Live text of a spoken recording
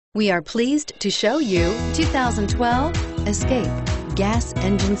We are pleased to show you 2012 Escape. Gas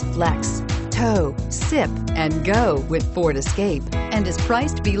engines flex, tow, sip, and go with Ford Escape, and is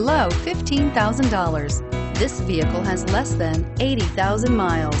priced below $15,000. This vehicle has less than 80,000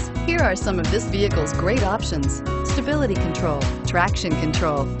 miles. Here are some of this vehicle's great options: stability control, traction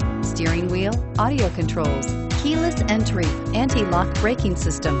control, steering wheel audio controls, keyless entry, anti-lock braking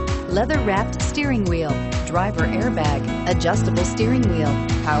system, leather-wrapped steering wheel, driver airbag, adjustable steering wheel,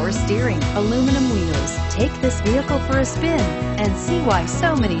 power steering, aluminum wheels. Take this vehicle for a spin and see why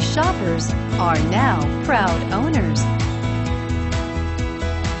so many shoppers are now proud owners.